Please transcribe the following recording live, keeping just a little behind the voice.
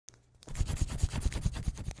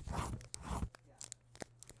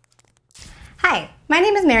My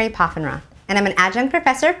name is Mary Poffenroth, and I'm an adjunct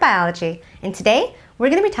professor of biology, and today we're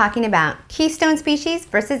going to be talking about keystone species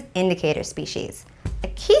versus indicator species. A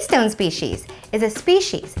keystone species is a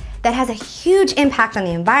species that has a huge impact on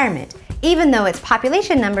the environment, even though its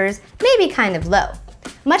population numbers may be kind of low.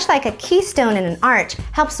 Much like a keystone in an arch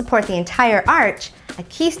helps support the entire arch, a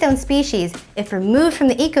keystone species, if removed from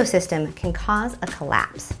the ecosystem, can cause a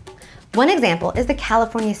collapse. One example is the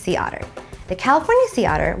California sea otter. The California sea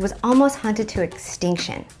otter was almost hunted to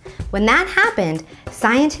extinction. When that happened,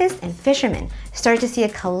 scientists and fishermen started to see a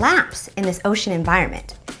collapse in this ocean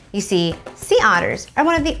environment. You see, sea otters are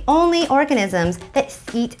one of the only organisms that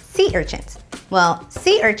eat sea urchins. Well,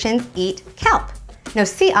 sea urchins eat kelp. No,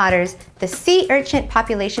 sea otters, the sea urchin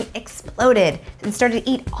population exploded and started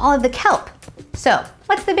to eat all of the kelp. So,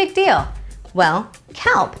 what's the big deal? Well,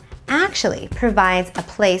 kelp actually provides a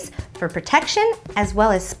place for protection as well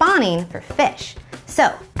as spawning for fish.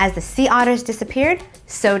 So, as the sea otters disappeared,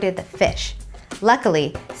 so did the fish.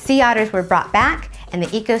 Luckily, sea otters were brought back and the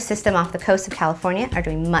ecosystem off the coast of California are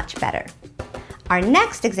doing much better. Our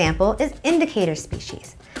next example is indicator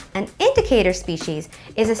species. An indicator species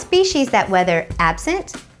is a species that, whether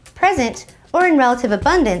absent, present, or in relative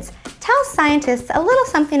abundance, tells scientists a little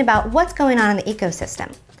something about what's going on in the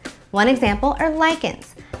ecosystem. One example are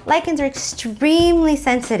lichens. Lichens are extremely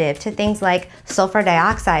sensitive to things like sulfur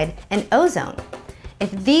dioxide and ozone. If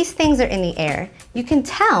these things are in the air, you can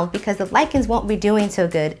tell because the lichens won't be doing so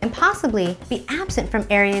good and possibly be absent from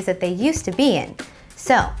areas that they used to be in.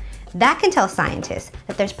 So, that can tell scientists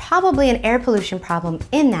that there's probably an air pollution problem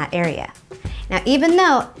in that area. Now, even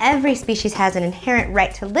though every species has an inherent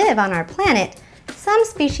right to live on our planet, some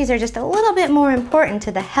species are just a little bit more important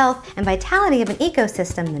to the health and vitality of an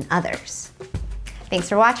ecosystem than others. Thanks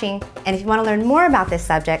for watching, and if you want to learn more about this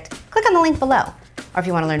subject, click on the link below. Or if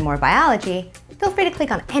you want to learn more biology, feel free to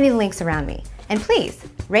click on any links around me. And please,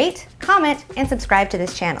 rate, comment, and subscribe to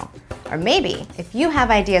this channel. Or maybe, if you have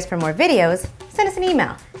ideas for more videos, send us an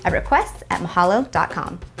email at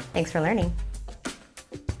requests@mahalo.com. Thanks for learning.